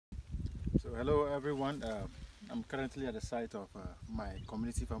So hello everyone, I'm currently at the site of my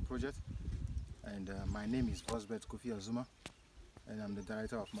community farm project, and my name is Vozbeth Kofi Azumah, and I'm the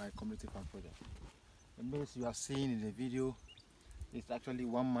director of my community farm project. The maize you are seeing in the video is actually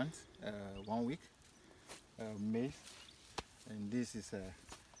 1 month, 1 week maize, and this is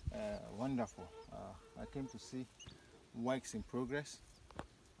wonderful. I came to see works in progress.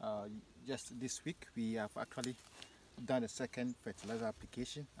 Just this week we have actually done the second fertilizer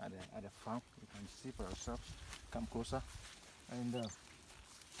application at the farm. You can see for yourself. Come closer, and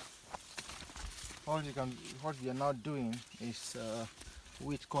what we are now doing is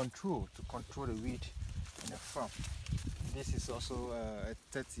weed control, to control the weed in the farm. This is also a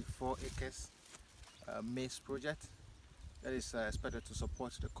 34 acres maize project that is expected to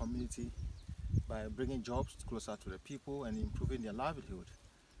support the community by bringing jobs closer to the people and improving their livelihood.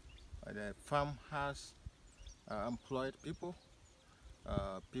 The farm has employed people.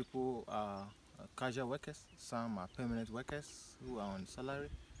 People are casual workers, some are permanent workers who are on salary.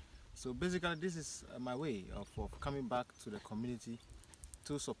 So basically this is my way of coming back to the community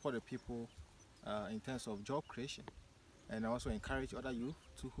to support the people in terms of job creation, and also encourage other youth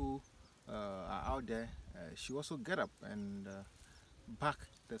who are out there should also get up and back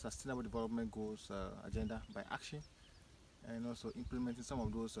the Sustainable Development Goals agenda by action, and also implementing some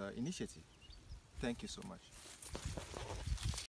of those initiatives. Thank you so much.